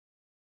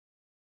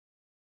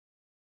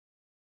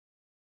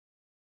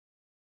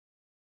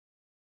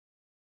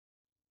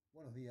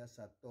Buenos días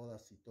a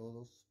todas y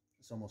todos,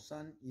 somos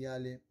San y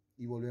Ale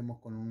y volvemos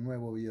con un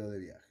nuevo video de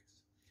viajes.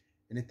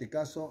 En este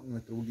caso,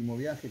 nuestro último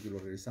viaje que lo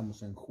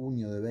realizamos en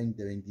junio de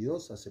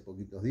 2022, hace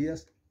poquitos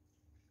días,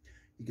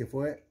 y que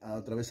fue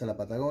otra vez a la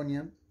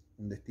Patagonia,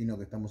 un destino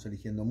que estamos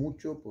eligiendo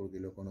mucho porque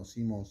lo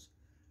conocimos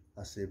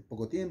hace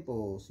poco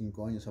tiempo,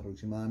 5 años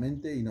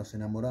aproximadamente, y nos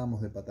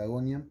enamoramos de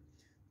Patagonia,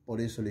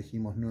 por eso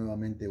elegimos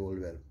nuevamente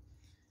volver.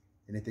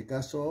 En este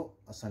caso,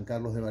 a San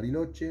Carlos de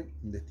Bariloche,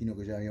 un destino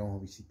que ya habíamos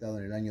visitado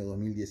en el año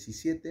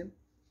 2017,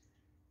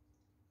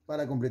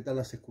 para completar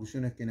las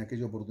excursiones que en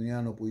aquella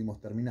oportunidad no pudimos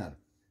terminar.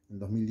 En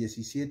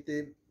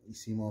 2017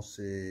 hicimos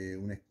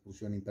una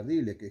excursión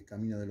imperdible, que es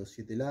Camino de los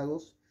 7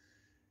 Lagos,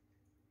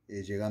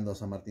 llegando a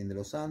San Martín de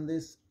los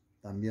Andes.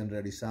 También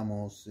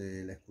realizamos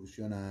la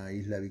excursión a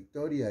Isla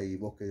Victoria y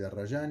Bosque de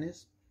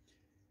Arrayanes,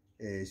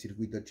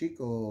 circuito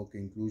chico que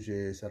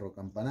incluye Cerro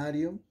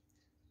Campanario,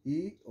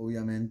 y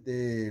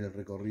obviamente el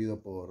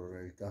recorrido por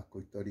el casco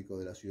histórico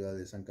de la ciudad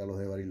de San Carlos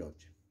de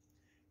Bariloche.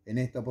 En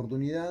esta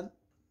oportunidad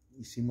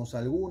hicimos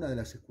algunas de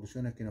las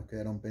excursiones que nos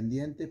quedaron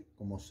pendientes,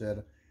 como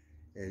ser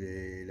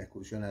la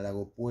excursión al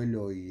lago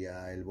Puelo y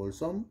a El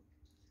Bolsón.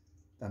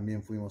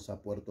 También fuimos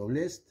a Puerto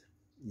Blest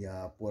y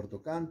a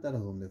Puerto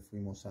Cántaros, donde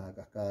fuimos a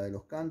Cascada de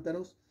los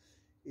Cántaros,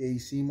 e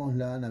hicimos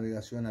la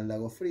navegación al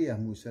lago Frías,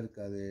 muy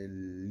cerca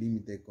del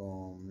límite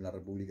con la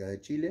República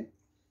de Chile.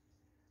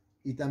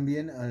 Y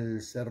también al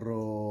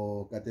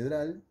Cerro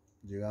Catedral,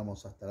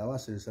 llegamos hasta la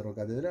base del Cerro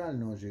Catedral,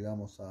 no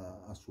llegamos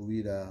a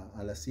subir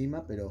a la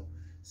cima, pero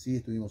sí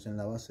estuvimos en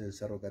la base del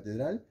Cerro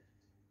Catedral.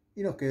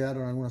 Y nos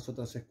quedaron algunas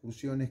otras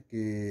excursiones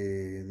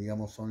que,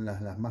 digamos, son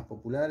las más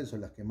populares o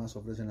las que más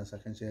ofrecen las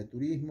agencias de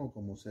turismo,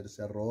 como ser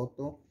Cerro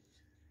Otto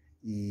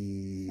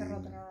y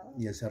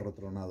el Cerro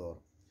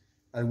Tronador.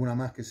 Alguna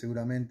más que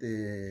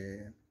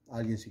seguramente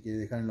alguien si quiere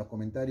dejar en los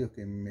comentarios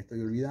que me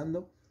estoy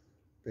olvidando.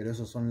 Pero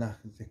esas son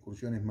las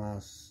excursiones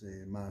más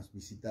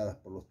visitadas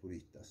por los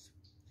turistas.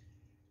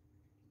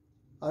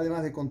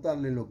 Además de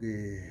contarles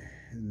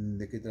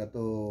de qué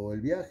trató el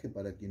viaje,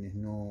 para quienes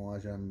no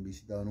hayan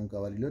visitado nunca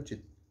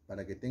Bariloche,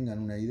 para que tengan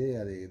una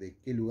idea de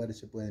qué lugares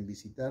se pueden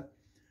visitar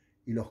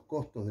y los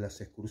costos de las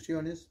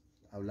excursiones.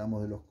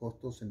 Hablamos de los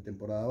costos en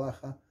temporada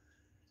baja.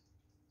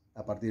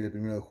 A partir del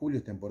 1 de julio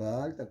es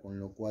temporada alta, con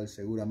lo cual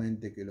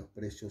seguramente que los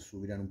precios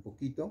subirán un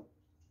poquito,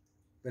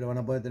 pero van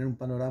a poder tener un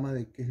panorama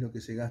de qué es lo que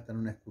se gasta en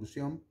una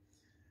excursión,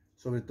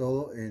 sobre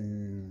todo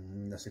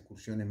en las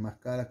excursiones más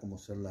caras, como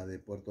ser la de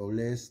Puerto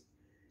Blest,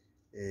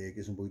 que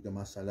es un poquito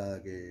más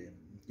salada que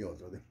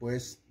otras.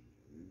 Después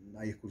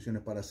hay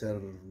excursiones para hacer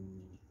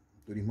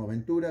turismo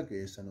aventura,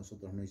 que esa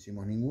nosotros no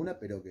hicimos ninguna,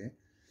 pero que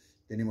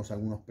tenemos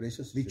algunos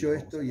precios. Dicho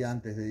esto, y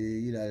antes de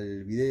ir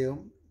al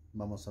video,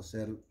 vamos a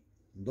hacer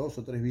 2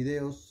 o 3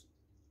 videos,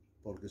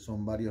 porque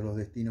son varios los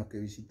destinos que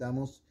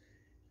visitamos,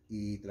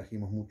 y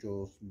trajimos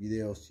muchos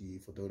videos y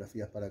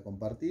fotografías para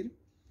compartir.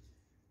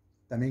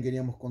 También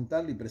queríamos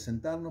contarle y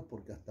presentarnos,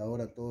 porque hasta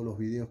ahora todos los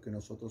videos que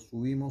nosotros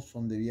subimos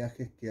son de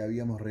viajes que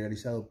habíamos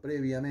realizado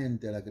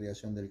previamente a la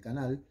creación del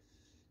canal.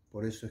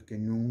 Por eso es que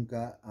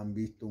nunca han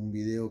visto un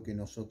video que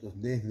nosotros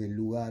desde el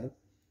lugar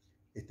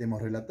estemos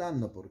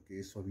relatando, porque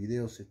esos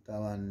videos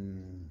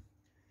estaban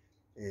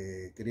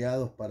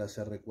creados para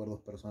hacer recuerdos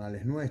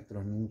personales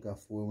nuestros. Nunca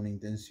fue una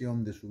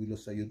intención de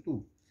subirlos a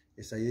YouTube.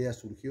 Esa idea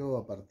surgió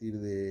a partir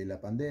de la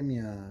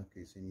pandemia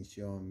que se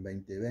inició en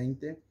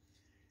 2020,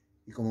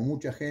 y como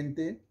mucha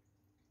gente,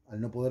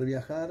 al no poder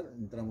viajar,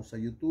 entramos a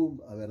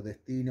YouTube a ver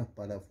destinos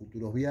para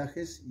futuros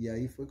viajes, y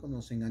ahí fue cuando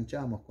nos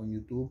enganchamos con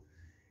YouTube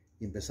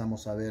y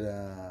empezamos a ver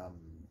a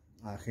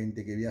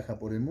gente que viaja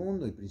por el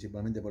mundo y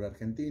principalmente por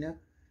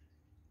Argentina,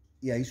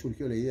 y ahí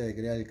surgió la idea de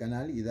crear el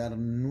canal y dar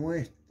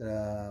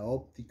nuestra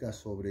óptica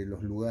sobre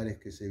los lugares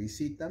que se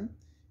visitan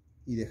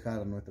y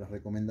dejar nuestras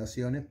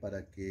recomendaciones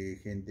para que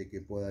gente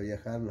que pueda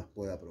viajar las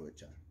pueda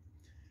aprovechar.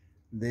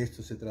 De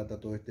esto se trata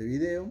todo este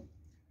video.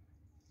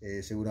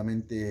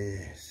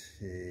 Seguramente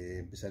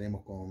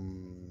empezaremos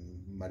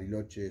con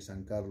Bariloche,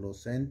 San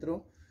Carlos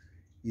Centro,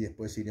 y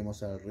después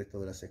iremos al resto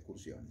de las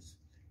excursiones.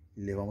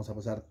 Les vamos a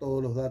pasar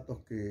todos los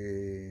datos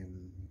que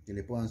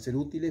le puedan ser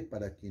útiles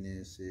para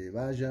quienes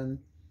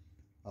vayan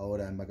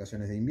ahora en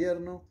vacaciones de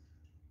invierno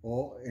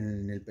o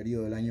en el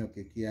periodo del año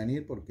que quieran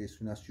ir, porque es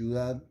una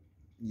ciudad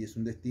y es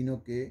un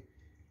destino que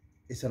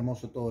es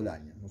hermoso todo el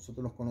año.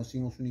 Nosotros los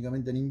conocimos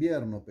únicamente en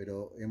invierno,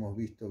 pero hemos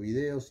visto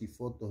videos y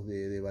fotos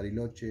de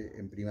Bariloche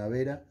en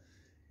primavera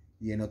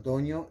y en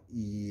otoño,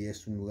 y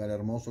es un lugar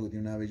hermoso que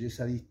tiene una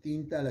belleza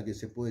distinta a la que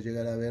se puede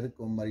llegar a ver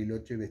con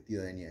Bariloche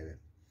vestida de nieve.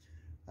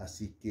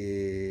 Así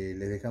que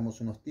les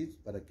dejamos unos tips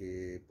para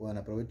que puedan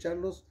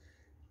aprovecharlos,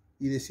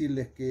 y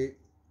decirles que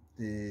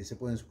se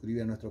pueden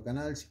suscribir a nuestro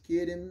canal si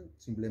quieren,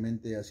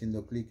 simplemente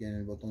haciendo clic en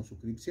el botón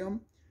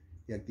suscripción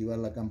y activar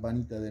la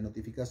campanita de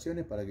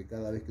notificaciones para que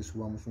cada vez que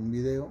subamos un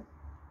video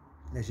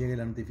les llegue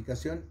la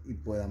notificación y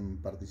puedan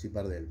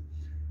participar de él.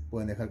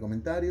 Pueden dejar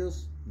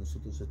comentarios.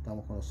 Nosotros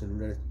estamos con los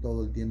celulares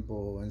todo el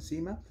tiempo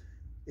encima.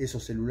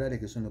 Esos celulares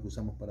que son los que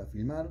usamos para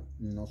filmar,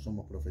 no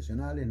somos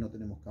profesionales, no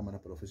tenemos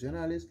cámaras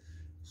profesionales,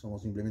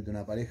 somos simplemente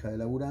una pareja de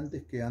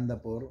laburantes que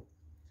anda por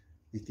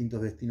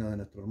distintos destinos de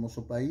nuestro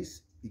hermoso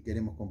país y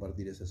queremos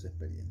compartir esas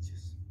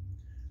experiencias.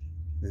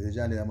 Desde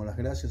ya le damos las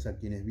gracias a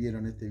quienes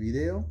vieron este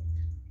video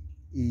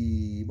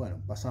y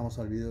bueno, pasamos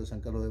al video de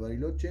San Carlos de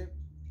Bariloche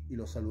y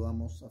los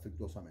saludamos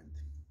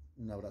afectuosamente.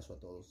 Un abrazo a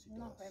todos y todas.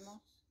 Nos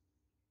vemos.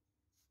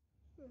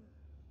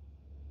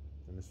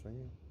 ¿Tenés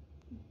sueño?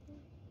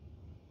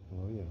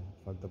 Todavía,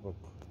 falta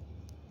poco.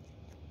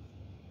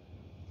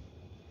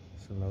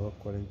 Son las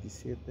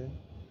 2:47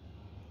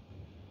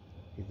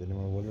 y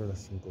tenemos vuelo a las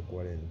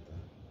 5:40.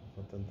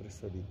 Faltan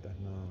 3 horitas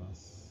nada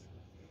más.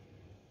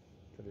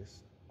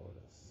 3 horas.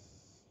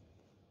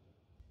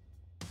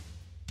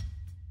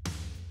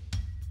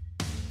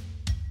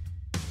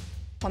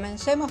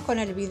 Comencemos con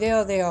el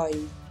video de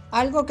hoy.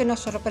 Algo que nos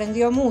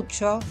sorprendió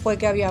mucho fue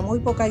que había muy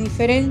poca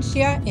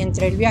diferencia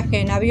entre el viaje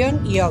en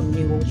avión y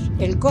ómnibus.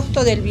 El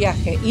costo del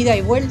viaje ida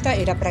y vuelta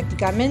era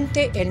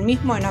prácticamente el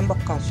mismo en ambos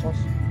casos.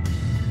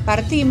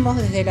 Partimos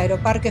desde el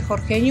Aeroparque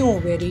Jorge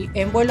Newbery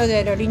en vuelo de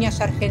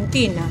Aerolíneas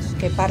Argentinas,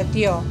 que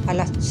partió a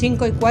las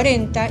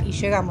 5:40 y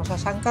llegamos a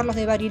San Carlos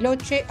de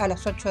Bariloche a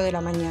las 8 de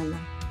la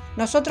mañana.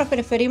 Nosotros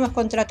preferimos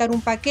contratar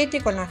un paquete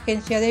con la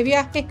agencia de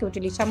viajes que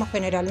utilizamos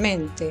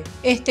generalmente.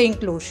 Este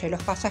incluye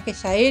los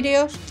pasajes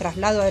aéreos,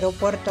 traslado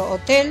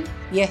aeropuerto-hotel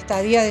y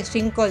estadía de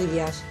 5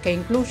 días, que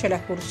incluye la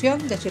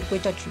excursión de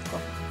circuito chico.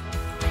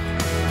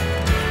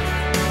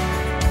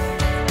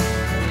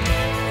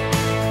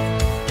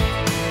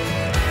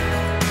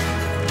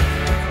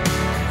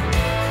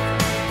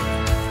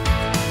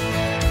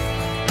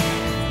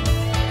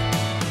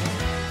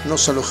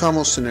 Nos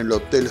alojamos en el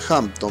Hotel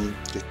Hampton,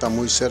 que está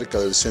muy cerca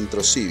del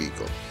centro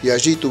cívico, y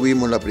allí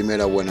tuvimos la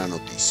primera buena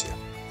noticia.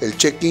 El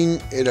check-in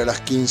era a las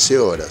 15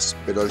 horas,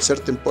 pero al ser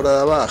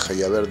temporada baja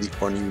y haber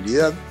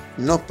disponibilidad,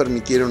 nos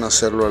permitieron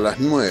hacerlo a las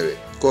 9,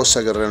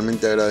 cosa que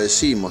realmente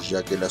agradecimos,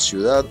 ya que la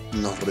ciudad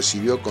nos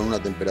recibió con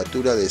una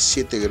temperatura de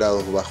 7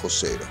 grados bajo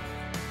cero.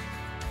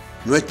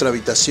 Nuestra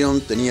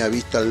habitación tenía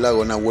vista al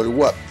lago Nahuel,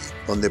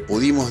 donde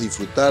pudimos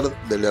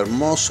disfrutar del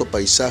hermoso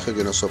paisaje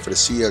que nos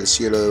ofrecía el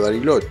cielo de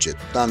Bariloche,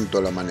 tanto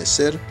al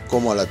amanecer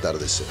como al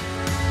atardecer.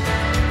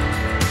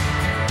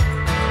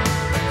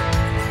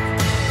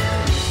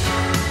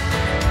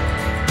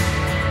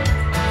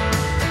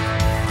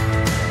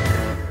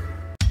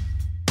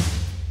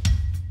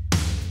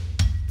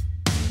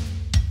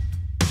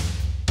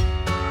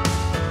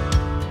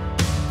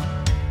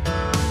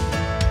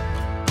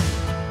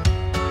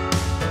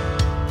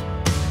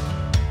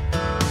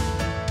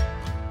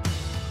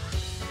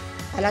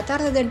 A la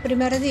tarde del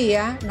primer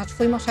día nos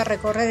fuimos a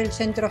recorrer el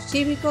centro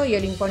cívico y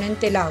el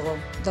imponente lago,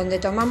 donde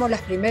tomamos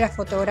las primeras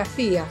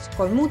fotografías,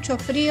 con mucho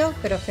frío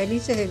pero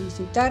felices de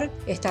visitar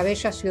esta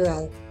bella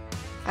ciudad.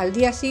 Al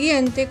día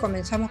siguiente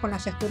comenzamos con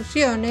las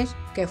excursiones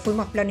que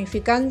fuimos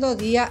planificando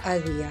día a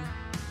día.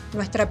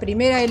 Nuestra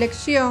primera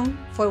elección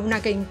fue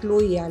una que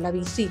incluía la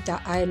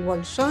visita a El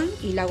Bolsón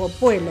y Lago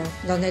Puelo,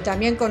 donde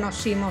también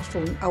conocimos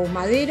un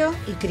ahumadero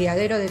y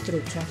criadero de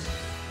truchas.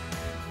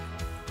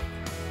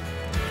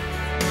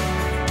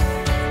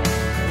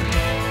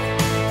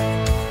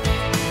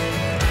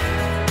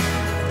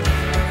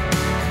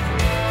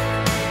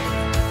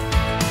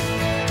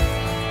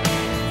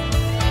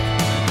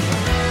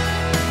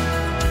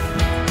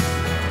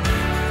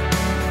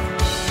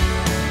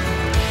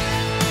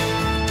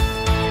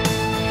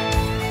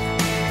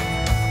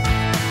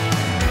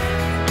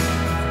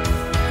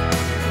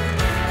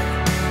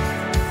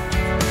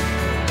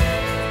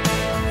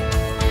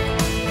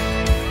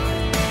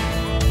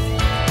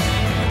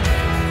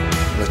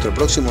 Nuestro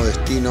próximo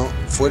destino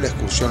fue la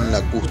excursión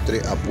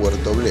lacustre a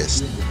Puerto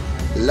Blest,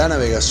 la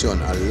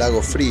navegación al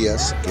lago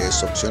Frías, que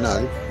es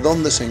opcional,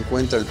 donde se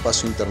encuentra el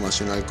paso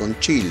internacional con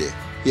Chile,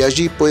 y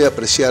allí puede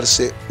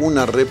apreciarse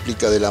una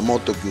réplica de la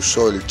moto que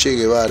usó el Che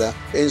Guevara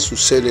en su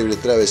célebre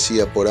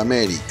travesía por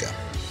América.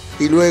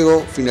 Y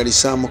luego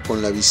finalizamos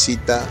con la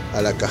visita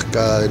a la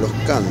Cascada de los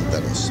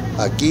Cántaros.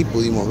 Aquí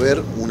pudimos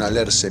ver un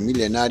alerce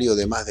milenario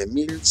de más de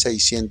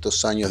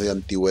 1600 años de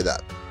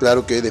antigüedad.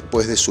 Claro que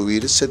después de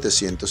subir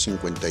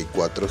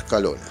 754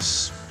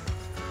 escalones.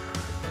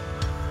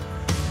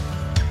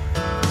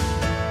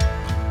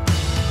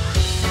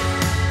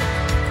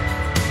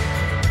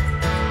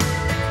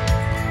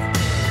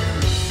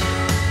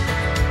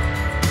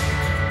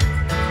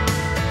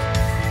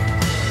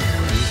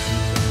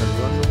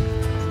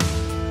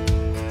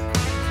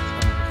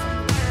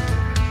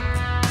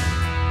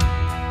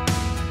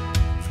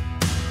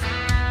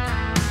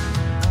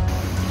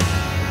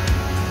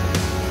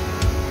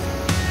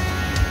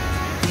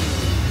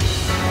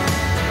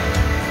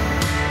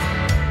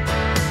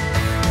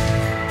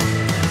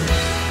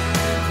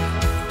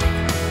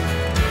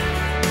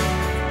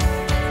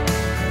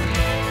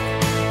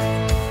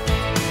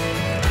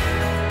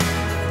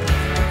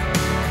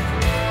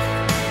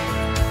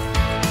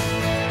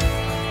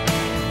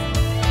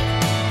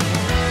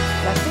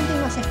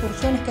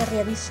 Que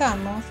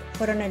realizamos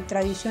fueron el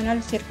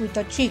tradicional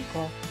circuito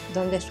chico,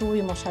 donde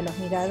subimos a los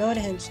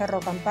miradores del Cerro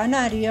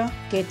Campanario,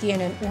 que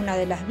tienen una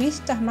de las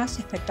vistas más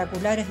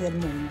espectaculares del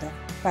mundo,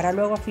 para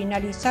luego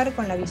finalizar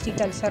con la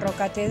visita al Cerro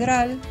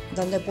Catedral,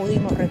 donde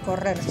pudimos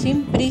recorrer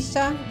sin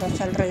prisa los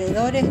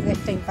alrededores de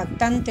este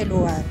impactante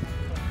lugar.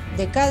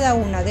 De cada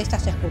una de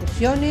estas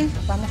excursiones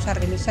vamos a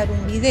realizar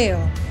un video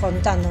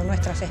contando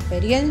nuestras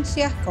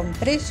experiencias con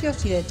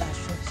precios y detalles.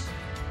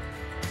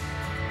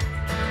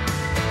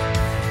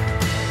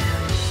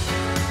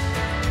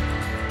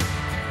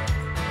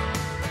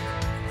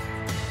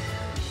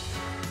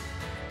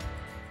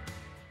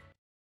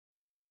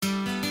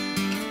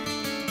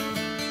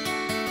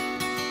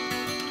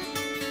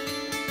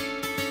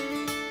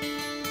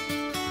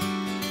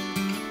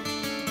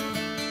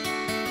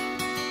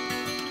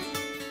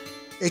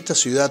 Esta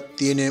ciudad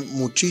tiene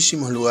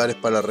muchísimos lugares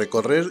para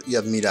recorrer y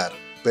admirar,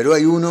 pero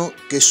hay uno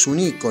que es un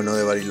ícono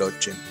de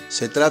Bariloche.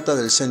 Se trata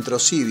del Centro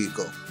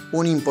Cívico,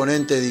 un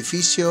imponente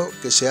edificio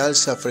que se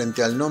alza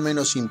frente al no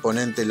menos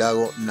imponente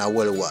lago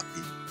Nahuel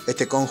Huapi.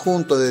 Este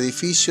conjunto de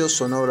edificios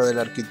son obra del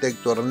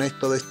arquitecto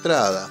Ernesto de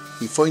Estrada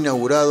y fue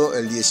inaugurado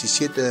el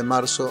 17 de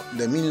marzo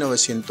de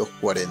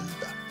 1940.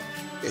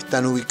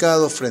 Están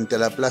ubicados frente a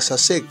la Plaza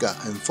Seca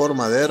en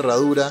forma de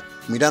herradura,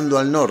 mirando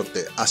al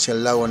norte hacia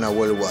el lago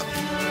Nahuel Huapi.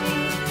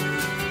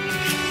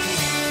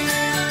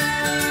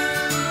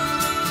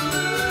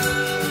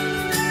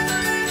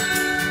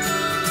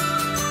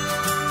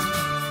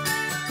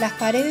 Las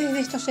paredes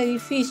de estos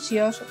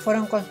edificios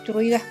fueron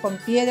construidas con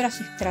piedras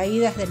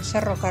extraídas del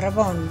Cerro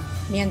Carbón,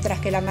 mientras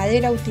que la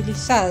madera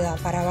utilizada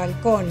para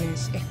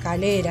balcones,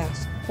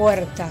 escaleras,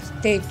 puertas,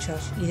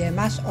 techos y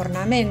demás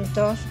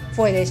ornamentos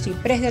fue de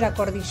ciprés de la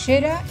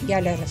cordillera y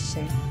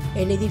alerce.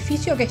 El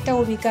edificio, que está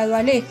ubicado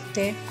al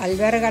este,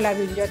 alberga la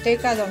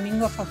Biblioteca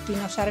Domingo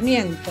Faustino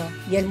Sarmiento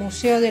y el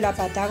Museo de la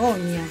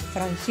Patagonia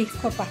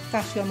Francisco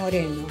Pascasio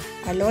Moreno.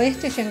 Al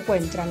oeste se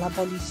encuentran la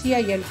Policía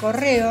y el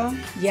Correo,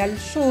 y al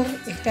sur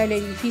está el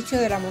edificio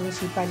de la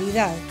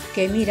Municipalidad,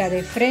 que mira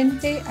de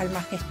frente al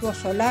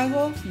majestuoso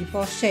lago y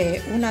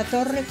posee una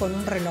torre con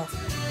un reloj.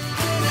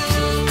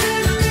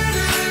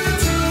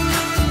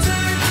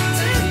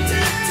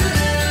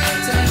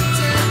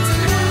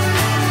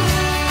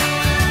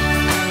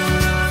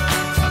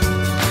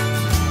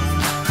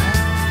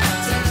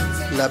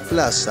 La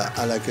plaza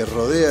a la que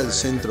rodea el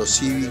centro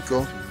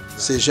cívico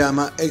se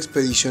llama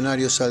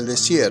Expedicionarios al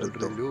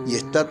Desierto y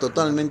está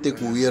totalmente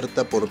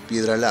cubierta por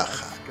piedra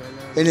laja.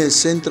 En el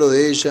centro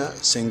de ella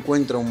se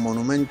encuentra un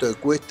monumento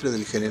ecuestre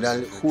del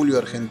general Julio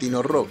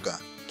Argentino Roca,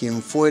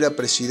 quien fuera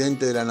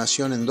presidente de la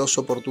nación en 2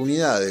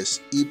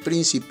 oportunidades y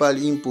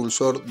principal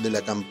impulsor de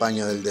la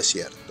campaña del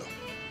desierto.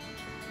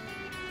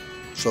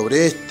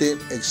 Sobre este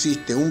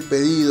existe un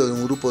pedido de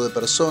un grupo de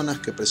personas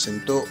que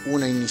presentó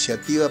una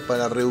iniciativa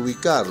para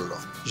reubicarlo,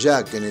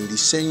 ya que en el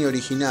diseño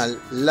original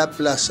la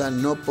plaza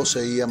no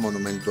poseía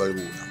monumento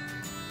alguno.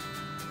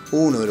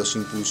 Uno de los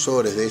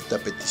impulsores de esta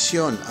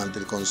petición ante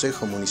el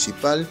Consejo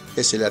Municipal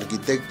es el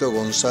arquitecto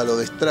Gonzalo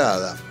de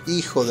Estrada,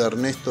 hijo de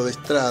Ernesto de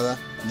Estrada,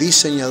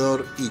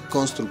 diseñador y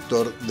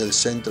constructor del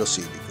Centro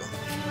Cívico.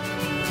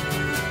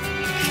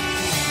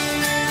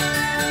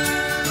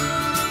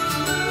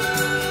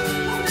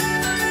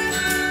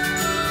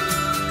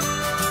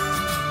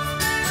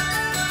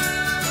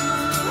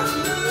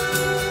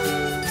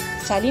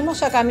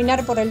 Salimos a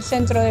caminar por el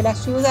centro de la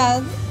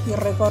ciudad y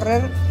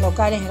recorrer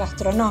locales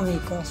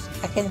gastronómicos,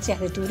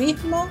 agencias de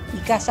turismo y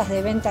casas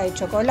de venta de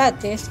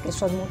chocolates, que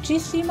son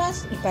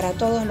muchísimas y para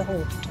todos los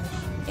gustos.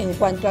 En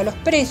cuanto a los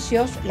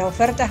precios, la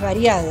oferta es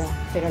variada,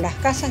 pero las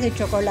casas de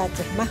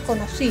chocolates más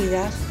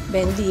conocidas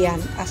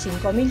vendían a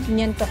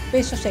 5.500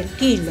 pesos el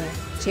kilo,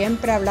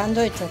 siempre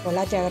hablando de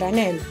chocolate a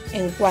granel.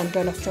 En cuanto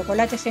a los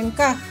chocolates en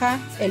caja,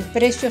 el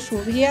precio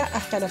subía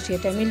hasta los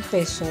 7.000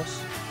 pesos.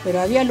 Pero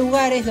había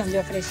lugares donde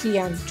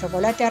ofrecían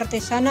chocolate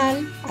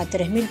artesanal a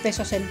 3.000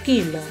 pesos el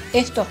kilo.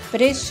 Estos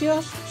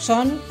precios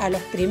son a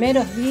los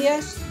primeros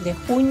días de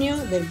junio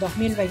del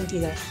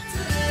 2022.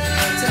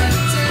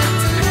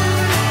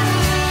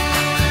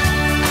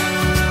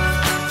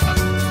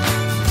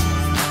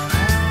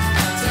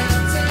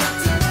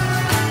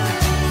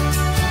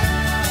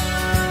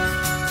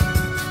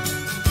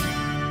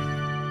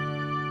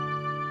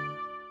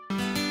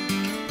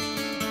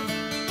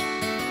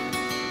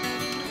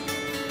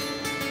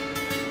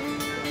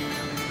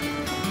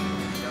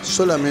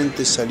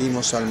 Solamente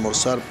salimos a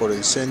almorzar por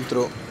el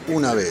centro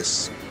una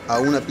vez, a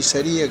una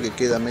pizzería que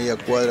queda a media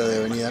cuadra de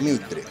Avenida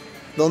Mitre,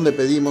 donde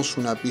pedimos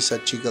una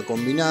pizza chica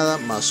combinada,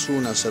 más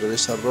una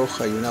cerveza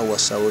roja y un agua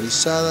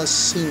saborizada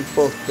sin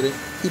postre,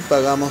 y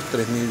pagamos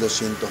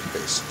 3.200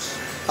 pesos,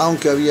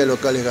 aunque había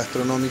locales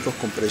gastronómicos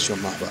con precios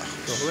más bajos.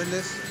 ¿Los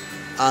duendes?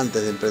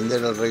 Antes de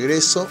emprender el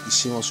regreso,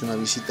 hicimos una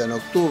visita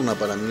nocturna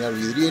para mirar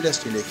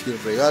vidrieras y elegir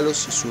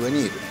regalos y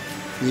souvenirs.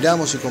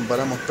 Miramos y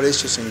comparamos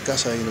precios en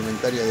casas de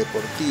indumentaria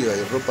deportiva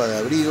y ropa de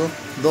abrigo,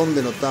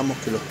 donde notamos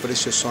que los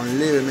precios son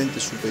levemente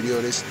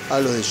superiores a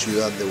los de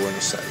Ciudad de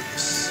Buenos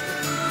Aires.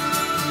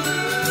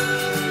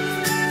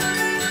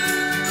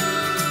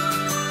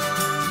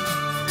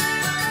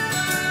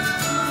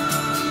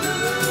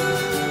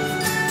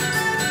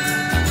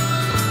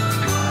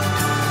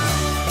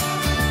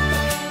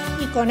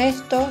 con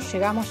esto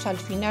llegamos al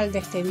final de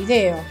este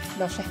video.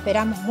 Los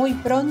esperamos muy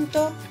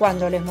pronto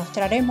cuando les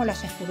mostraremos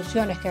las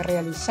excursiones que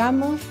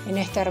realizamos en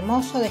este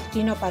hermoso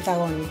destino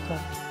patagónico.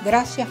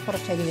 Gracias por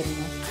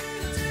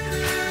seguirnos.